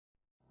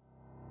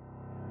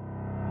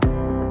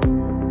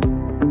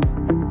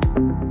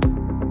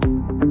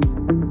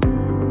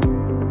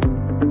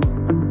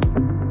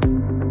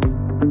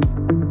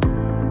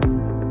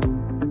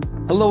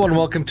Hello and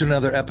welcome to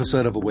another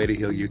episode of A Way to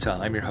Heal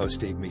Utah. I'm your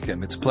host, Dave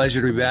McIff. It's a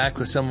pleasure to be back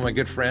with some of my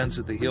good friends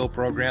at the HEAL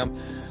program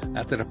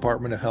at the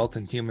Department of Health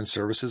and Human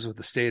Services with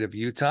the state of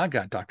Utah.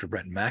 Got Dr.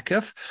 Brett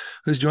McIff,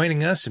 who's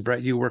joining us. And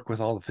Brett, you work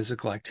with all the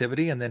physical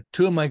activity. And then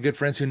two of my good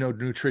friends who know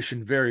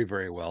nutrition very,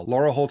 very well,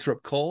 Laura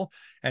Holtrop Khol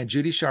and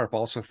Jusy Sharpe,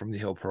 also from the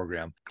HEAL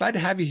program. Glad to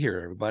have you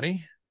here,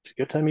 everybody. It's a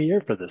good time of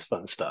year for this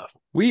fun stuff.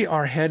 We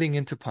are heading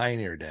into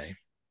Pioneer Day.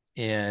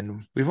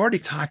 And we've already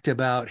talked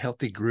about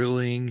healthy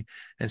grilling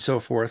and so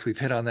forth. We've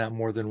hit on that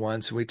more than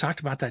once. And we talked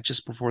about that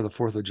just before the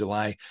 4th of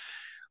July.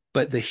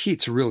 But the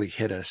heat's really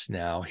hit us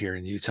now here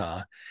in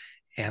Utah.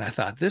 And I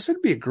thought this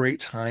would be a great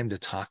time to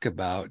talk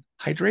about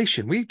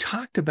hydration. We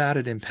talked about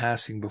it in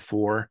passing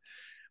before.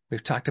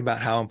 We've talked about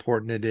how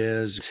important it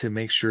is to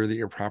make sure that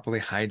you're properly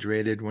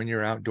hydrated when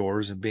you're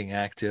outdoors and being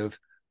active.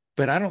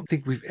 But I don't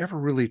think we've ever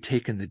really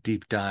taken the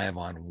deep dive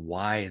on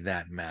why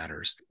that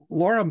matters.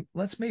 Laura,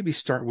 let's maybe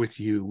start with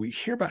you. We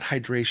hear about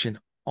hydration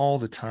all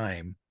the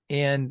time,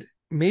 and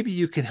maybe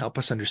you can help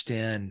us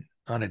understand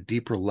on a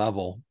deeper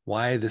level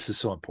why this is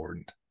so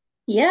important.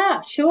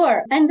 Yeah,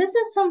 sure. And this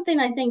is something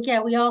I think,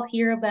 we all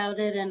hear about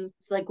it. And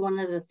it's like one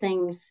of the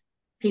things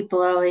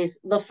people are always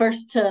the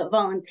first to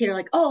volunteer,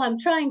 like, oh, I'm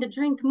trying to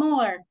drink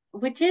more,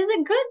 which is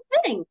a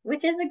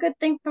good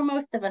thing for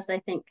most of us, I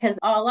think, because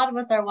a lot of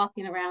us are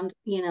walking around,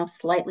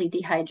 slightly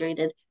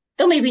dehydrated.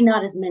 Though maybe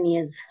not as many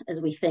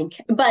as we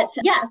think. But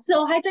yeah,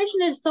 so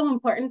hydration is so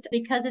important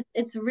because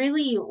it's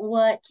really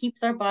what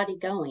keeps our body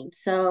going.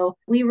 So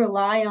we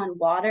rely on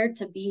water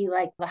to be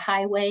like the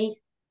highway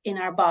in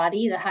our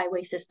body, the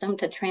highway system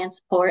to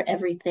transport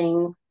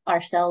everything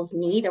our cells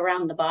need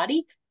around the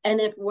body. And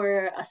if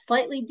we're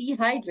slightly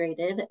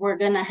dehydrated, we're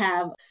going to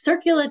have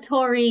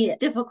circulatory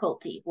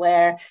difficulty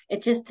where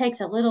it just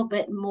takes a little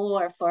bit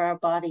more for our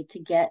body to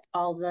get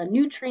all the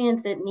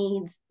nutrients it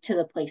needs to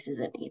the places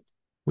it needs.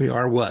 We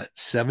are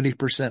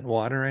 70%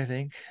 water, I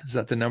think? Is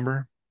that the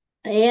number?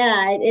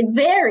 Yeah, it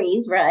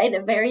varies, right?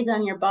 It varies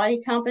on your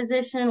body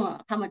composition,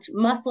 how much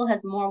muscle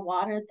has more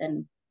water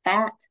than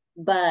fat.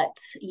 But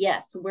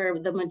yes, we're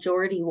the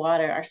majority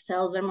water. Our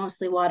cells are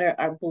mostly water.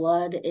 Our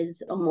blood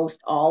is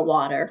almost all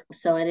water.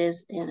 So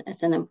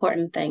it's an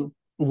important thing.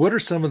 What are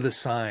some of the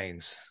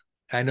signs?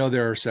 I know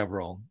there are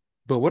several,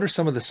 but what are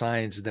some of the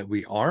signs that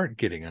we aren't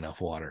getting enough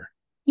water?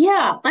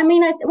 Yeah, I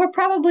mean, we're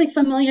probably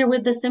familiar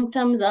with the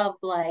symptoms of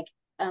like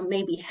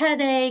maybe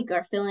headache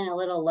or feeling a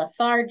little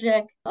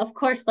lethargic. Of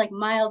course, like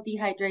mild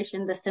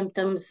dehydration, the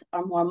symptoms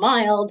are more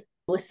mild.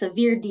 With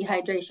severe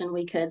dehydration,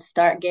 we could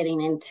start getting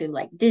into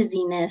like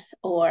dizziness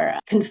or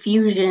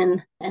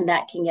confusion, and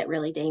that can get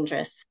really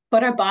dangerous.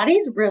 But our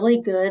body's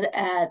really good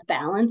at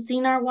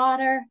balancing our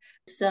water.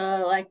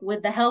 So like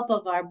with the help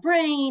of our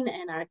brain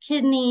and our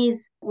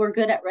kidneys, we're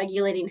good at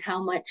regulating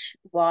how much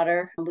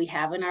water we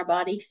have in our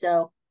body.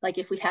 So like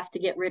if we have to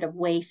get rid of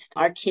waste,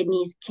 our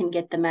kidneys can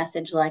get the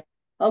message like,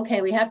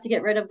 okay, we have to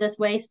get rid of this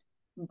waste,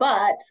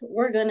 but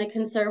we're going to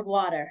conserve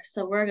water.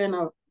 So we're going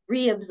to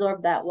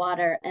reabsorb that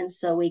water. And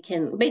so we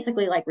can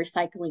basically like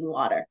recycling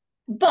water.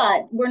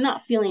 But we're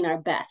not feeling our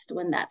best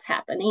when that's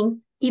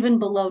happening. Even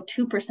below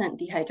 2%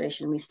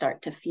 dehydration, we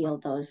start to feel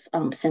those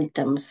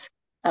symptoms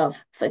of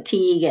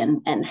fatigue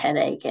and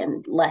headache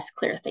and less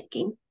clear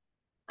thinking.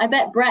 I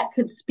bet Brett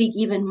could speak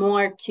even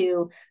more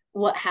to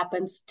what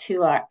happens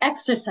to our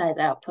exercise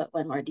output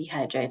when we're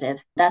dehydrated.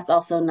 That's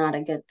also not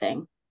a good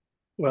thing.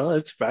 Well,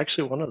 it's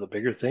actually one of the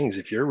bigger things.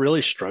 If you're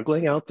really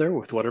struggling out there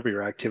with whatever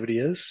your activity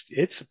is,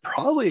 it's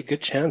probably a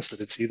good chance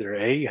that it's either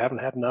A, you haven't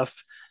had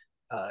enough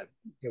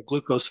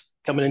glucose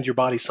coming into your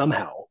body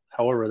somehow,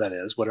 however that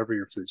is, whatever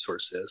your food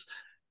source is,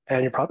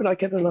 and you're probably not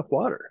getting enough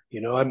water.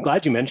 I'm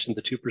glad you mentioned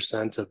the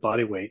 2% of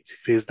body weight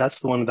because that's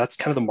kind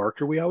of the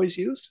marker we always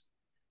use.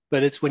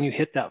 But it's when you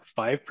hit that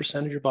 5%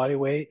 of your body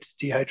weight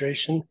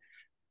dehydration.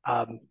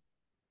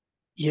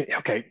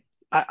 Okay,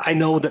 I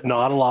know that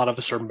not a lot of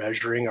us are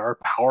measuring our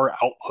power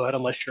output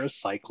unless you're a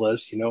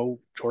cyclist,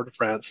 Tour de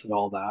France and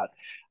all that.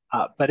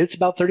 But it's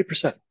about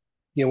 30%.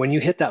 When you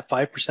hit that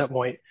 5%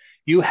 point,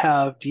 you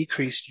have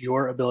decreased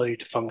your ability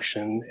to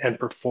function and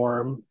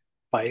perform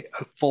by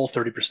a full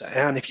 30%.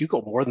 And if you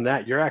go more than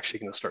that, you're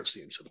actually going to start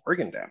seeing some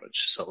organ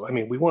damage. So, I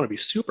mean, we want to be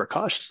super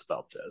cautious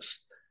about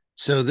this.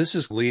 So this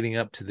is leading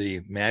up to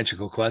the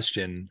magical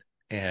question.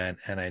 And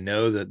I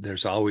know that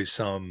there's always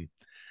some,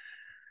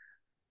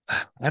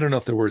 I don't know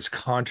if the word's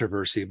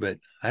controversy, but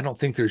I don't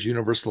think there's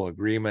universal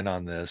agreement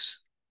on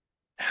this.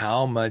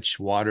 How much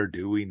water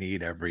do we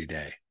need every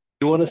day?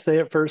 You want to say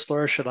it first,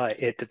 Laura? Should I?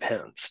 It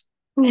depends.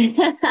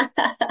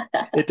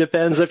 It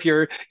depends if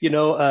you're,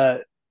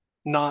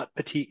 not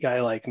petite guy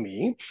like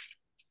me,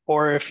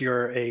 or if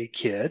you're a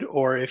kid,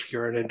 or if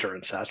you're an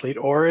endurance athlete,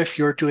 or if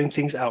you're doing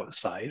things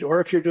outside,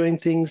 or if you're doing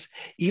things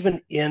even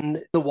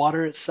in the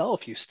water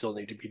itself, you still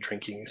need to be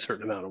drinking a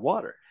certain amount of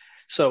water.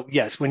 So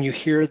yes, when you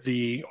hear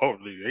the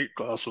 8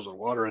 glasses of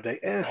water a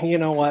day, you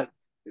know what?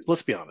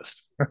 Let's be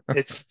honest.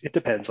 It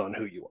depends on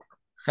who you are.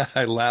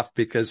 I laugh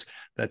because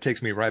that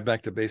takes me right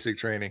back to basic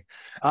training.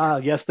 Ah,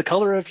 yes, the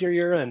color of your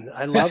urine.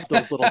 I love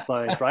those little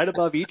signs right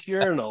above each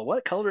urinal.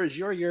 What color is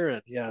your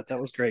urine? Yeah, that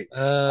was great.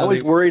 I They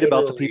was worried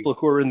about the literally people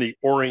who are in the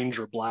orange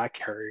or black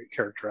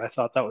character. I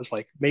thought that was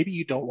like, maybe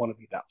you don't want to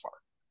be that far.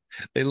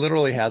 they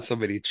literally had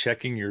somebody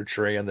checking your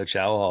tray in the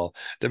chow hall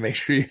to make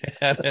sure you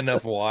had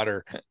enough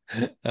water.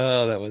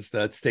 Oh,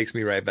 that takes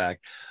me right back.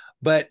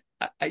 But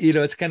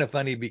it's kind of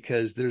funny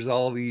because there's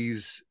all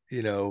these,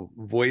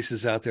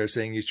 voices out there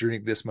saying you should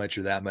drink this much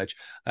or that much.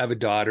 I have a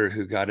daughter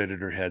who got it in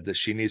her head that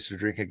she needs to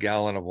drink a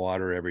gallon of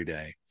water every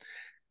day.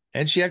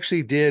 And she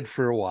actually did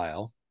for a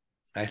while.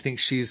 I think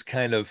she's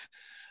kind of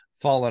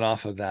fallen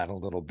off of that a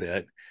little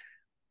bit.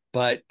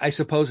 But I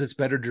suppose it's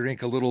better to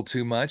drink a little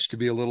too much, to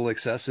be a little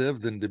excessive,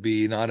 than to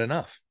be not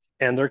enough.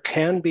 And there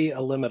can be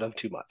a limit of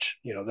too much.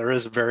 There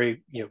is a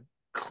very,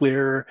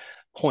 clear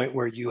point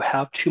where you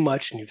have too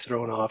much and you've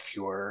thrown off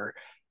your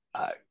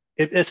uh,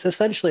 it's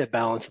essentially a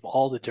balance of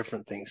all the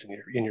different things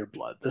in your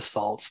blood, the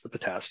salts, the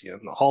potassium,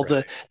 all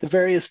Right. the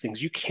various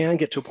things. You can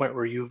get to a point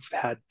where you've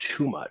had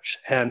too much.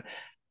 And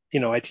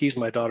I tease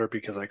my daughter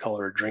because I call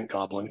her a drink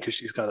goblin because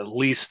she's got at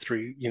least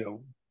three,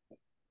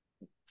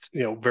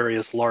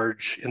 various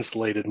large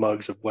insulated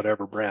mugs of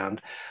whatever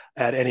brand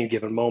at any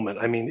given moment.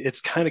 I mean,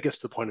 it's kind of gets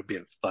to the point of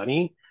being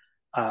funny.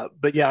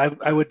 But yeah,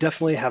 I would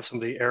definitely have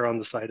somebody err on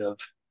the side of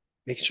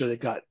making sure they've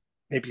got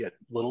maybe a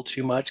little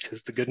too much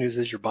because the good news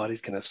is your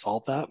body's going to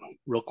solve that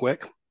real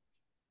quick.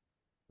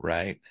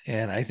 Right.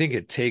 And I think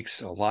it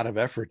takes a lot of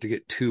effort to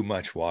get too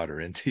much water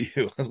into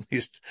you. At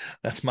least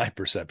that's my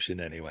perception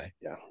anyway.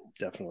 Yeah,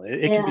 definitely.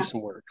 It can be Yeah.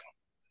 some work.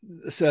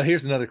 So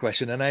here's another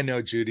question. And I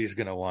know Judy's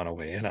going to want to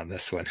weigh in on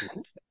this one.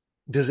 Mhm.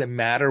 Does it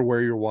matter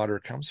where your water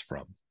comes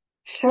from?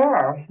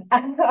 Sure.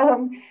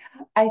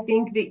 I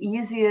think the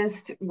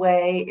easiest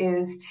way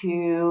is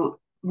to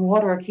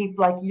keep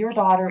like your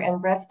daughter and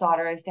Brett's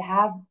daughter is to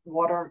have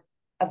water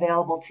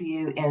available to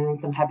you in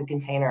some type of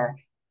container,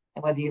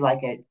 and whether you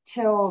like it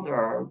chilled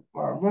or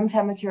room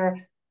temperature.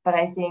 But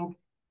I think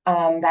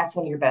that's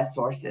one of your best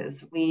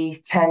sources. We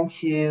tend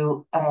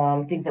to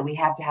think that we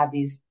have to have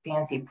these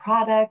fancy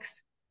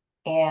products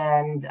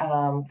and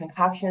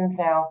concoctions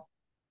now.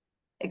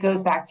 It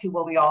goes back to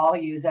what we all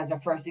use as a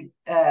first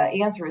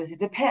answer is it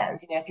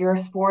depends. If you're a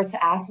sports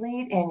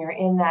athlete and you're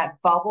in that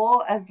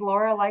bubble, as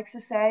Laura likes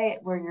to say,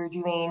 where you're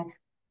doing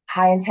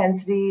high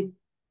intensity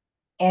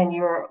and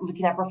you're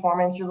looking at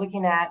performance, you're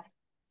looking at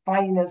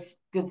finding those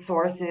good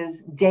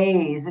sources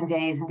days and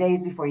days and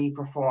days before you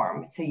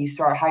perform. So you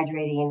start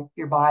hydrating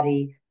your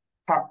body,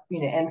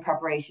 in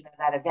preparation of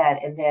that event.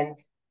 And then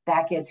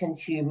that gets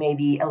into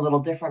maybe a little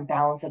different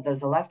balance of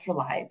those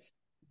electrolytes.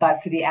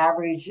 But for the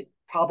average,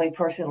 probably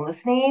person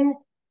listening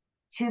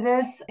to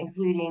this,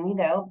 including,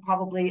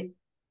 probably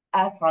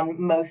us on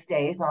most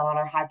days, not on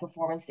our high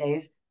performance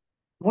days,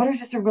 water is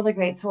just a really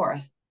great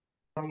source.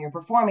 When you're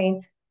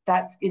performing,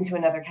 that's into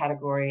another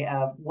category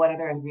of what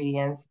other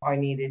ingredients are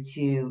needed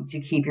to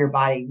keep your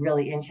body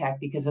really in check,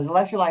 because those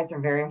electrolytes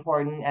are very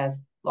important,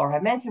 as Laura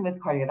had mentioned,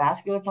 with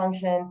cardiovascular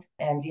function,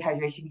 and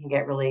dehydration can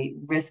get really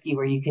risky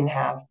where you can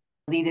have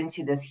lead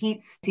into this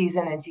heat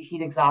season, into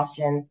heat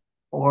exhaustion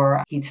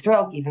or heat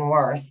stroke, even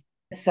worse.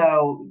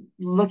 So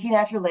looking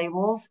at your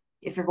labels,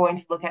 if you're going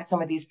to look at some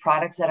of these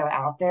products that are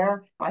out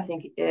there, I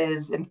think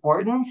is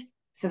important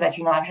so that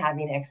you're not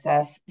having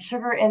excess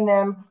sugar in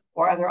them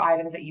or other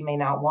items that you may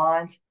not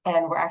want.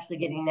 And we're actually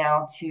getting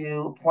now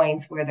to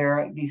points where there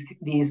are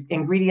these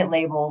ingredient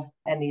labels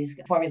and these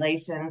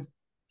formulations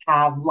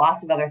have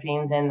lots of other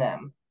things in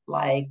them,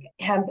 like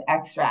hemp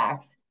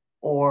extracts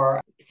or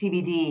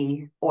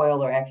CBD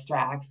oil or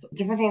extracts,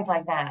 different things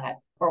like that,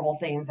 herbal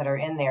things that are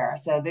in there.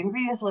 So the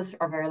ingredients lists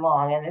are very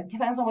long, and it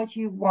depends on what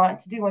you want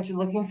to do, what you're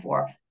looking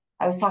for.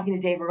 I was talking to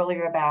Dave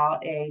earlier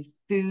about a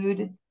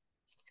food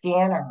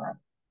scanner,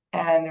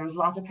 and there's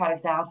lots of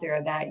products out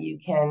there that you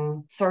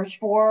can search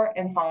for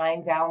and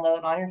find,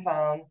 download on your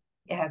phone.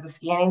 It has a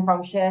scanning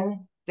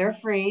function. They're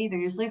free. They're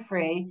usually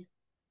free.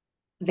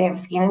 They have a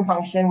scanning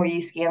function where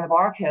you scan the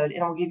barcode and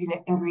it'll give you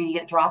an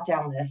ingredient drop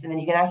down list. And then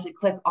you can actually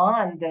click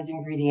on those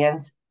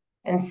ingredients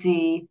and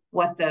see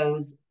what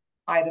those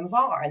items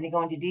are. And they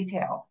go into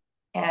detail.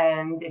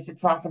 And if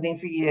it's not something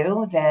for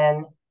you,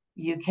 then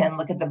you can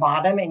look at the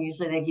bottom, and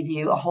usually they give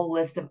you a whole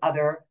list of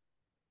other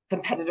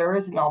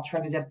competitors and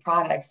alternative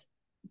products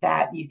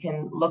that you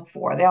can look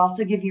for. They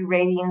also give you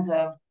ratings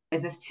of,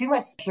 is this too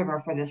much sugar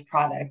for this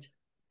product?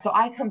 So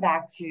I come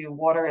back to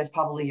water as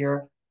probably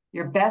your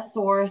best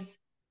source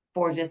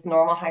for just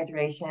normal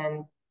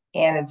hydration,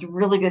 and it's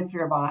really good for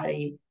your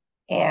body,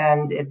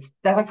 and it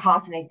doesn't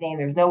cost anything.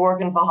 There's no work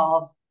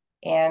involved,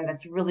 and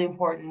that's really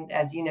important.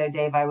 As you know,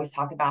 Dave, I always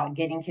talk about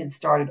getting kids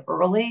started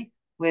early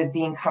with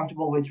being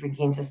comfortable with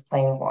drinking just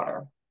plain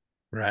water.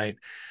 Right.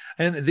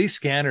 And these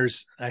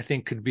scanners, I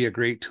think, could be a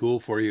great tool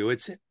for you.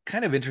 It's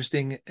kind of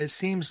interesting. It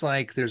seems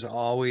like there's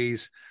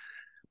always,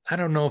 I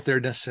don't know if they're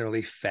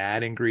necessarily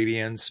fad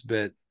ingredients,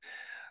 but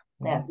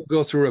we'll Yes.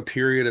 go through a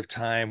period of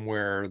time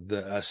where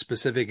a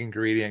specific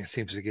ingredient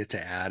seems to get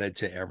to added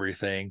to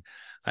everything.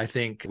 I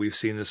think we've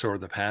seen this over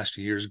the past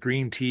years.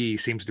 Green tea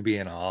seems to be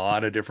in a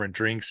lot of different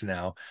drinks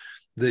now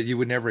that you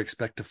would never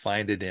expect to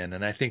find it in.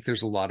 And I think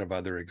there's a lot of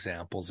other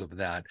examples of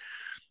that.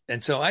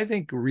 And so I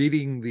think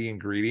reading the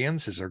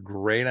ingredients is a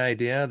great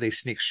idea. They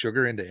sneak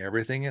sugar into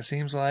everything, it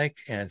seems like,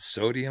 and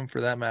sodium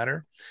for that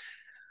matter.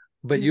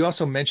 But you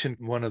also mentioned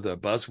one of the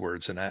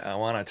buzzwords, and I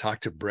want to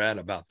talk to Brett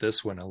about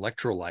this one,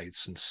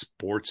 electrolytes and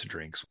sports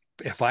drinks.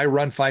 If I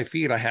run 5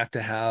 feet, I have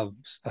to have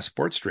a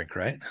sports drink,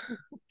 right?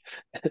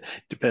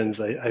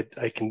 Depends. I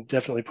can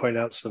definitely point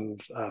out some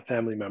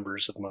family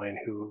members of mine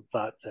who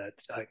thought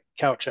that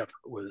couch effort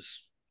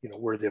was,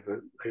 worthy of a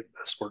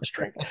sports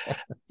drink.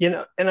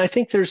 And I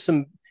think there's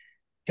some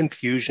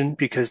confusion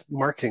because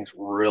marketing's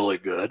really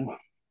good.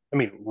 I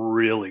mean,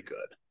 really good.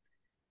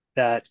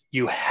 That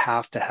you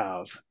have to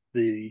have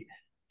the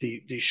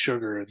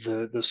sugar,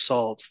 the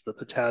salts, the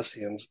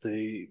potassiums,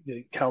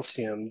 the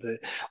calcium,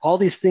 all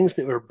these things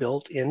that were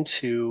built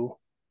into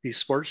these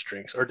sports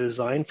drinks are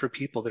designed for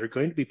people that are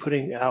going to be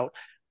putting out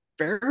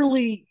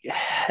fairly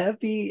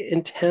heavy,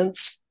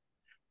 intense,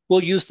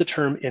 we'll use the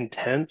term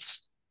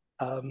intense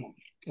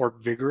or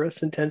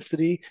vigorous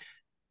intensity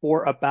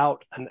for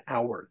about an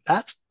hour.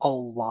 That's a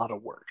lot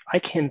of work. I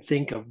can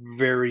think of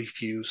very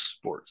few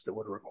sports that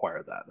would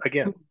require that.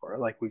 Again, or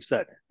like we've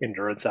said,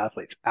 endurance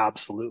athletes,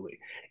 absolutely.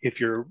 If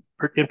you're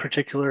in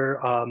particular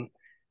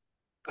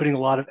putting a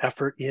lot of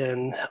effort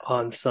in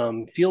on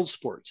some field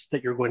sports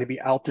that you're going to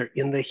be out there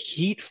in the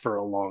heat for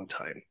a long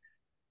time,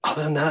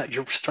 other than that,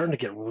 you're starting to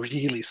get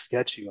really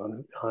sketchy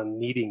on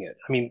needing it.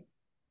 I mean,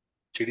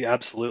 Judy,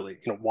 absolutely.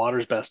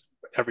 Water's best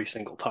every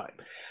single time.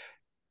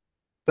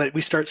 But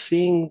we start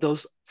seeing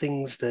those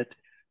things that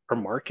are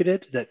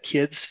marketed that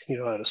kids,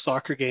 at a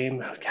soccer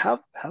game have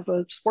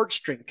a sports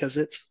drink because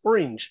it's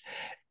orange.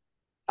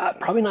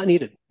 Probably not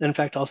needed. In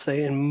fact, I'll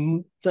say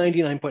in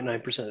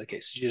 99.9% of the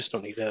cases, you just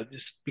don't need it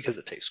just because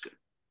it tastes good.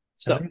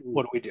 So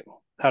what do?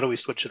 How do we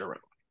switch it around?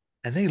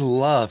 And they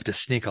love to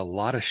sneak a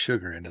lot of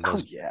sugar into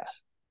those. Oh, yeah.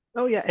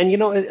 Oh, yeah. And,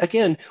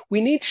 again,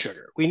 we need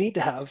sugar. We need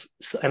to have,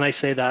 and I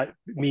say that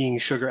meaning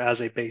sugar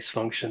as a base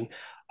function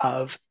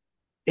of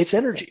its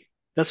energy.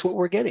 That's what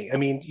we're getting. I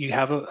mean, you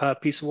have a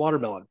piece of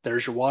watermelon.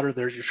 There's your water.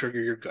 There's your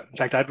sugar. You're good. In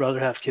fact, I'd rather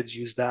have kids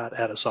use that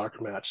at a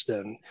soccer match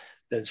than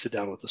sit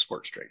down with a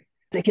sports drink.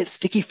 They get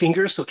sticky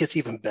fingers, so it gets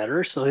even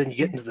better. So then you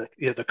get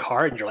into the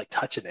car and you're like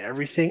touching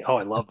everything. Oh,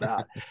 I love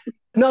that.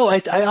 No,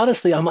 I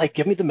honestly, I'm like,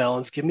 give me the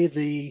melons. Give me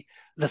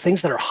the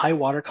things that are high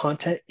water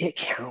content. It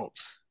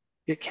counts.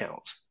 It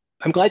counts.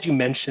 I'm glad you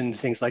mentioned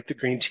things like the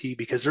green tea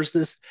because there's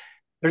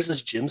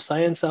this gym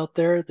science out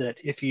there that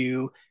if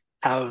you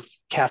have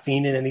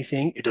caffeine in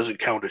anything, it doesn't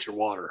count as your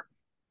water.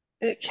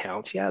 It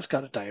counts. Yeah, it's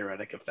got a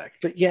diuretic effect,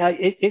 but yeah,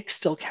 it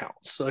still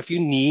counts. So if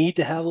you need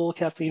to have a little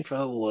caffeine for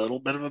a little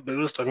bit of a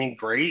boost, I mean,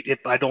 great.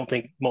 I don't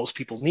think most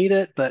people need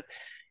it, but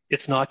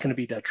it's not going to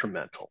be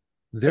detrimental.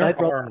 There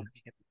are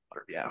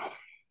yeah,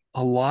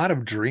 a lot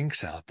of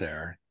drinks out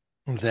there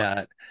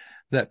that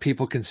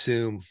people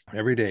consume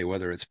every day,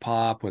 whether it's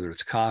pop, whether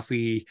it's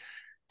coffee,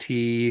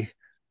 tea,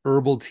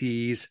 herbal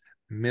teas,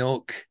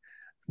 milk.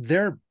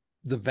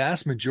 The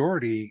vast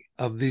majority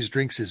of these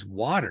drinks is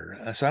water.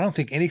 So I don't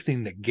think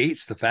anything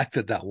negates the fact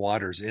that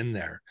water's in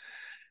there.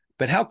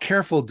 But how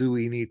careful do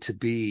we need to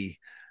be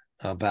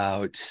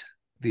about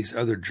these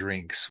other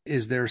drinks?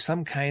 Is there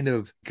some kind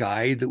of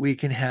guide that we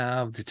can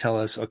have to tell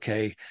us,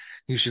 okay,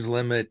 you should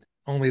limit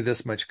only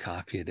this much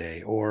coffee a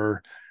day,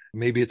 or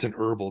maybe it's an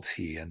herbal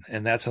tea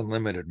and that's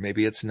unlimited.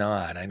 Maybe it's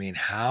not. I mean,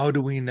 how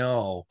do we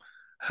know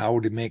how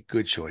to make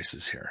good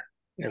choices here?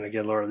 And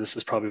again, Laura, this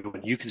is probably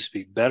what you can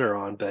speak better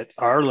on, but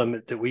our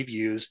limit that we've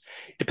used,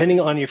 depending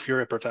on if you're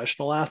a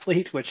professional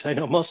athlete, which I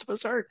know most of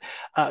us aren't,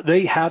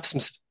 they have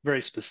some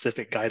very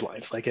specific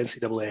guidelines. Like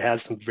NCAA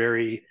has some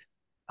very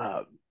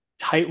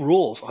tight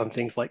rules on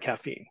things like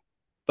caffeine.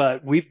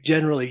 But we've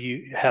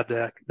generally had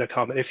the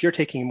comment, if you're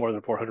taking more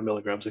than 400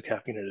 milligrams of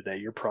caffeine in a day,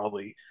 you're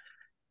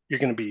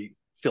going to be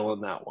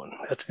filling that one.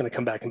 That's going to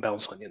come back and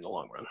bounce on you in the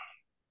long run.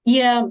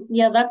 Yeah,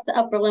 that's the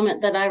upper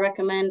limit that I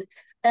recommend.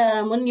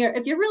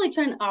 If you're really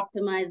trying to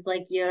optimize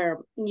like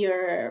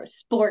your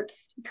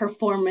sports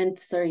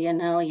performance or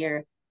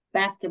your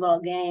basketball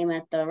game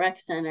at the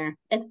rec center,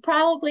 it's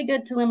probably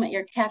good to limit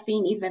your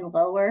caffeine even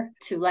lower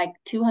to like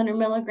 200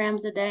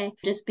 milligrams a day,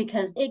 just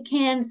because it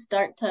can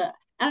start to,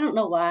 I don't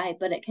know why,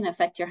 but it can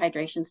affect your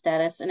hydration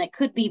status, and it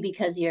could be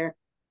because you're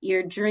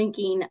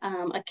drinking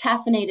a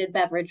caffeinated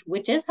beverage,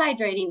 which is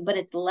hydrating, but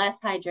it's less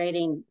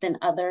hydrating than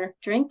other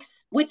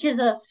drinks, which is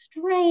a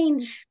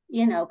strange,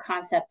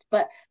 concept.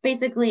 But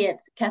basically,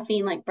 it's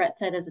caffeine, like Brett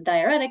said, is a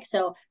diuretic.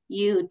 So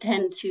you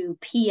tend to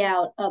pee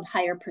out a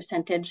higher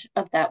percentage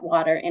of that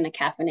water in a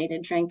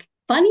caffeinated drink.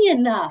 Funny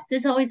enough,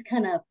 this always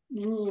kind of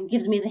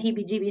gives me the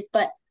heebie-jeebies,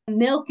 but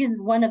milk is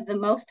one of the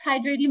most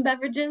hydrating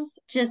beverages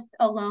just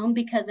alone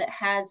because it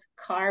has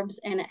carbs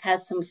and it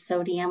has some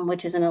sodium,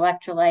 which is an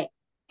electrolyte,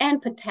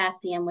 and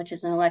potassium, which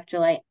is an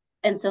electrolyte.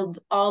 And so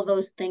all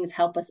those things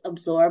help us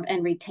absorb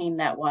and retain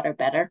that water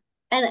better.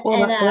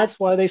 Well, And and that's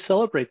why they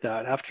celebrate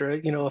that after,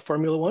 a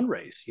Formula One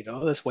race.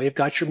 That's why you've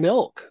got your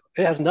milk.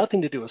 It has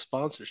nothing to do with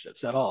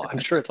sponsorships at all. I'm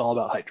sure it's all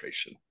about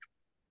hydration.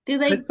 do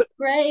they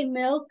spray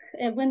milk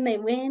when they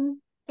win,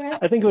 Brett?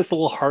 I think it was a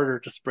little harder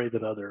to spray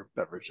than other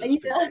beverages.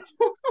 Yeah.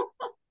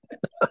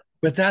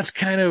 But that's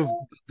kind of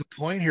the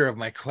point here of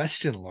my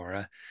question,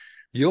 Laura.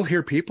 You'll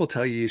hear people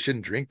tell you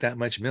shouldn't drink that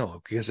much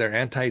milk because they're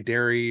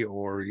anti-dairy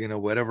or,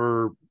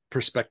 whatever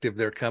perspective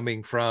they're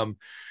coming from.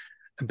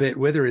 But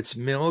whether it's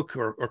milk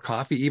or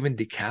coffee, even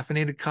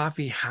decaffeinated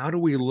coffee, how do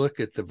we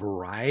look at the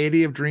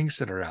variety of drinks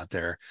that are out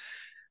there?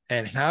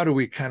 And how do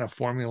we kind of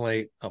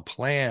formulate a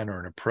plan or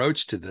an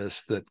approach to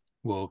this that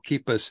will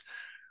keep us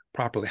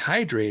properly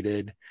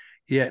hydrated,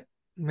 yet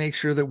make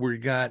sure that we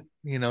got,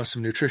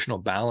 some nutritional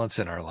balance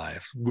in our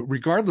life,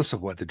 regardless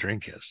of what the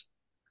drink is?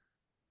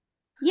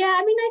 Yeah,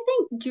 I mean, I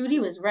think Judy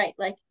was right.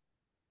 Like,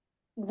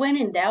 when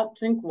in doubt,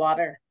 drink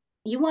water.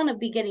 You want to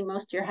be getting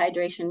most of your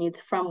hydration needs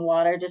from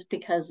water just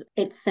because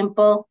it's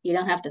simple. You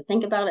don't have to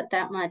think about it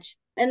that much.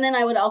 And then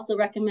I would also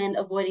recommend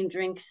avoiding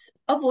drinks,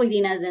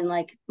 avoiding as in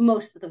like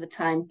most of the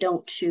time,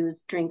 don't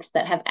choose drinks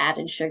that have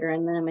added sugar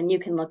in them. And you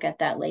can look at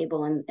that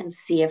label and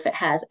see if it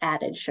has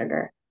added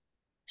sugar.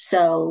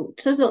 So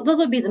those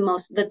would be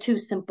the two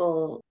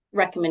simple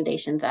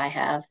recommendations I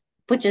have,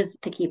 which is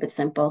to keep it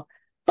simple.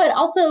 But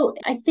also,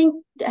 I think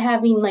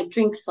having like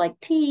drinks like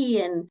tea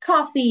and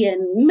coffee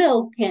and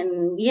milk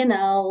and,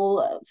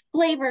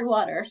 flavored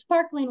water,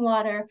 sparkling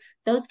water,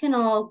 those can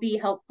all be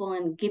helpful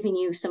in giving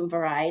you some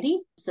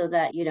variety so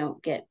that you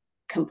don't get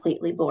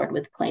completely bored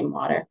with plain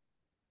water.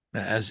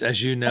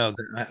 As you know,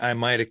 I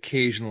might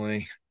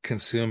occasionally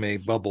consume a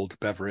bubbled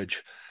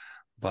beverage,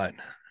 but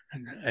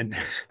and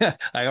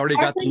I already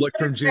got the Sparkling look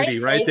water from is great, Judy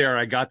right right? there.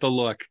 I got the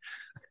look.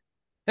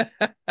 But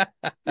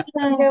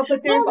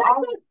there's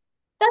also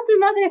That's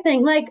another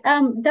thing. Like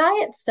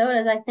diet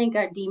sodas, I think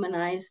are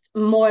demonized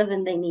more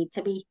than they need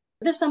to be.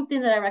 There's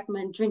something that I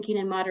recommend drinking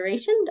in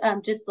moderation,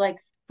 just like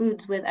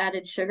foods with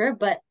added sugar,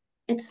 but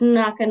it's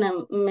not gonna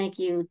make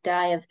you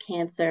die of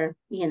cancer,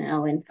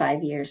 in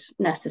 5 years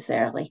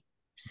necessarily.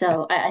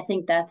 So I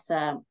think that's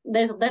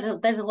there's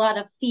a lot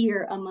of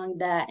fear among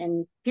that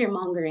and fear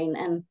mongering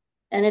and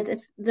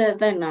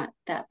they're not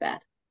that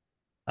bad.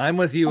 I'm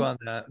with you on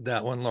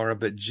that one, Laura,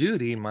 but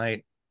Judy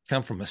might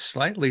come from a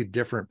slightly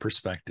different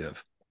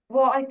perspective.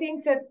 Well, I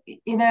think that,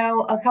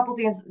 a couple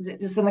things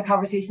just in the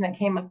conversation that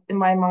came up in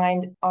my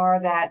mind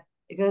are that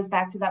it goes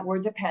back to that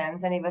word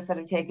depends. Any of us that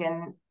have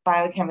taken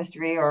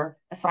biochemistry or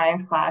a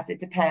science class, it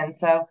depends.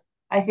 So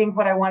I think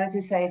what I wanted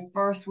to say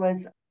first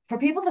was for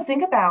people to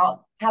think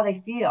about how they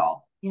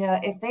feel.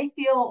 If they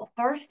feel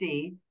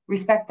thirsty,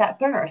 respect that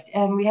thirst.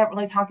 And we haven't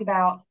really talked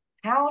about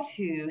how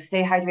to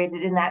stay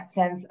hydrated in that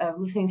sense of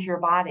listening to your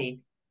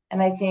body.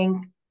 And I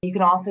think you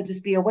can also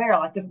just be aware,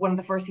 like one of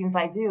the first things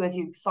I do is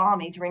you saw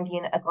me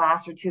drinking a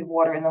glass or two of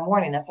water in the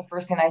morning. That's the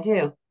first thing I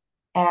do.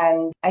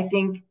 And I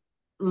think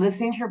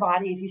listening to your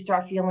body, if you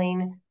start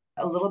feeling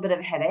a little bit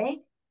of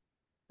headache,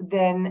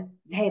 then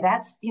hey,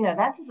 that's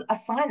a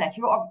sign that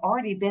you have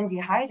already been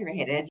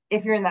dehydrated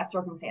if you're in that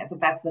circumstance, if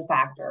that's the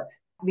factor,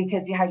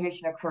 because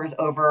dehydration occurs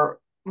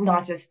over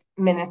not just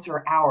minutes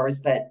or hours,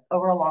 but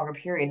over a longer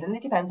period. And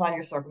it depends on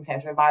your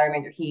circumstance, your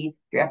environment, your heat,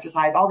 your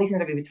exercise, all these things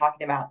that we've been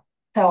talking about.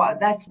 So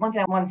that's one thing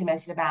I wanted to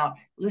mention about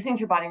listening to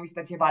your body and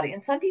respecting your body.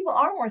 And some people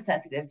are more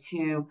sensitive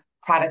to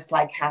products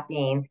like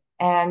caffeine,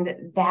 and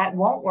that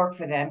won't work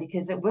for them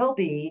because it will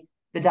be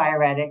the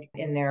diuretic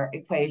in their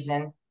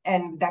equation.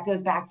 And that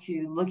goes back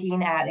to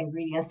looking at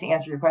ingredients to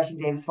answer your question,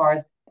 Dave, as far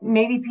as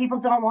maybe people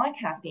don't want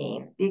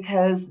caffeine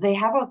because they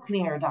have a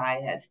cleaner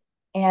diet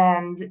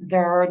and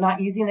they're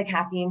not using the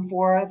caffeine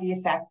for the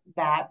effect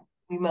that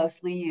we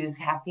mostly use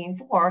caffeine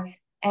for,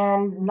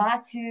 and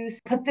not to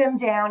put them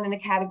down in a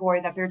category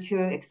that they're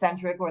too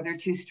eccentric or they're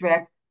too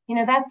strict.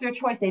 That's their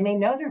choice. They may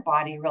know their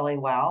body really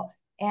well.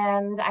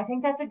 And I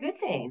think that's a good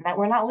thing that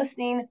we're not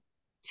listening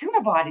to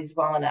our bodies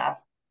well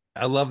enough.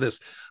 I love this.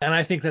 And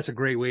I think that's a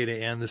great way to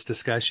end this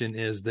discussion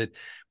is that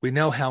we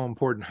know how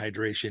important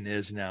hydration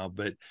is now,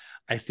 but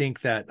I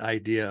think that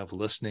idea of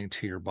listening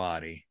to your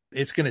body,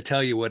 it's going to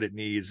tell you what it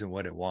needs and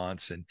what it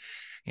wants.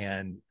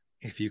 And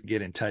if you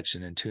get in touch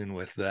and in tune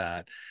with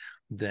that,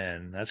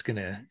 then that's going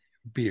to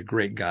be a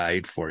great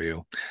guide for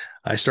you.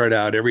 I start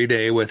out every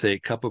day with a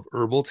cup of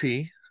herbal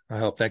tea. I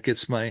hope that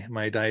gets my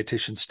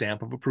dietitian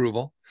stamp of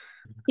approval.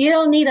 You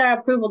don't need our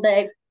approval,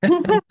 Dave.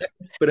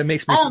 But it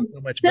makes me feel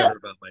so much better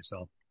about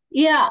myself.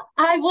 Yeah,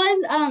 I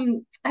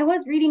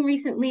was reading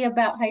recently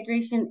about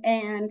hydration,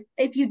 and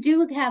if you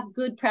do have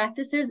good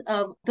practices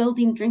of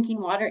building drinking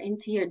water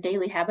into your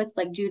daily habits,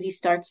 like Judy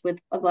starts with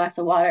a glass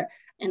of water,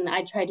 and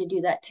I try to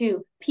do that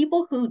too.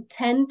 People who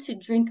tend to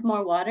drink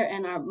more water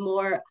and are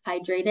more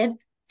hydrated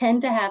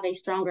tend to have a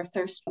stronger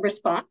thirst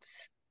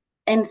response.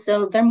 And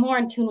so they're more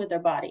in tune with their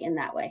body in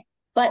that way.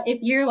 But if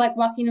you're like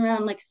walking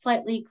around like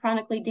slightly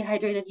chronically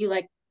dehydrated, you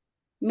like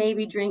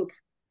maybe drink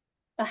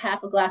a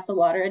half a glass of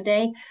water a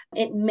day,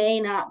 it may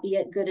not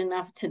be good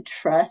enough to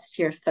trust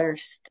your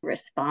thirst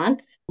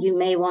response. You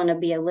may want to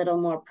be a little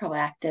more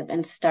proactive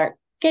and start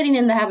getting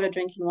in the habit of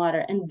drinking water,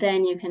 and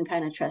then you can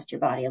kind of trust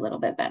your body a little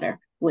bit better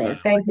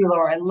with. Thank you,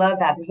 Laura. I love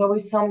that. There's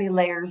always so many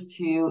layers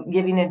to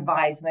giving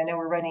advice. And I know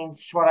we're running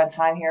short on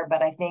time here,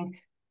 but I think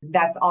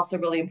that's also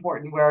really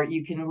important where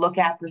you can look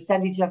at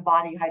percentage of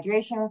body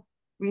hydration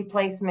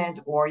replacement,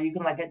 or you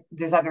can look at,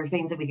 there's other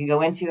things that we could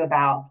go into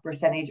about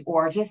percentage,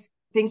 or just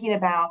thinking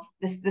about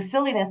this, the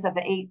silliness of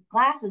the 8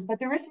 glasses, but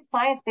there is some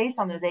science based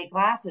on those 8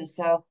 glasses.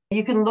 So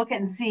you can look at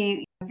and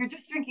see if you're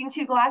just drinking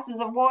 2 glasses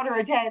of water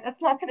a day,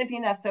 that's not going to be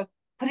enough. So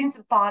putting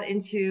some thought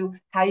into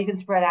how you can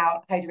spread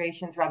out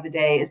hydration throughout the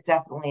day is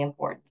definitely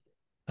important.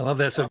 I love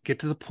that. So get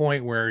to the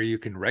point where you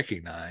can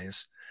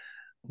recognize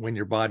when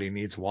your body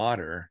needs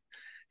water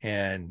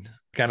and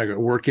kind of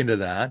work into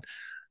that.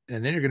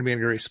 And then you're going to be in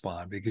a great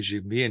spot because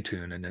you can be in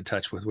tune and in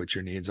touch with what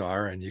your needs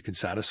are, and you can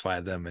satisfy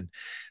them. And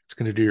it's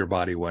going to do your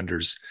body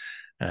wonders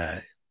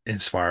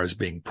as far as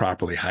being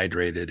properly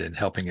hydrated and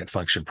helping it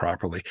function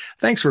properly.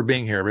 Thanks for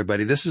being here,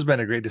 everybody. This has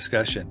been a great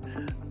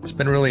discussion. It's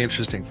been really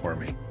interesting for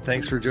me.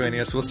 Thanks for joining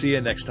us. We'll see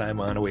you next time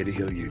on A Way to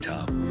Heal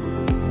Utah.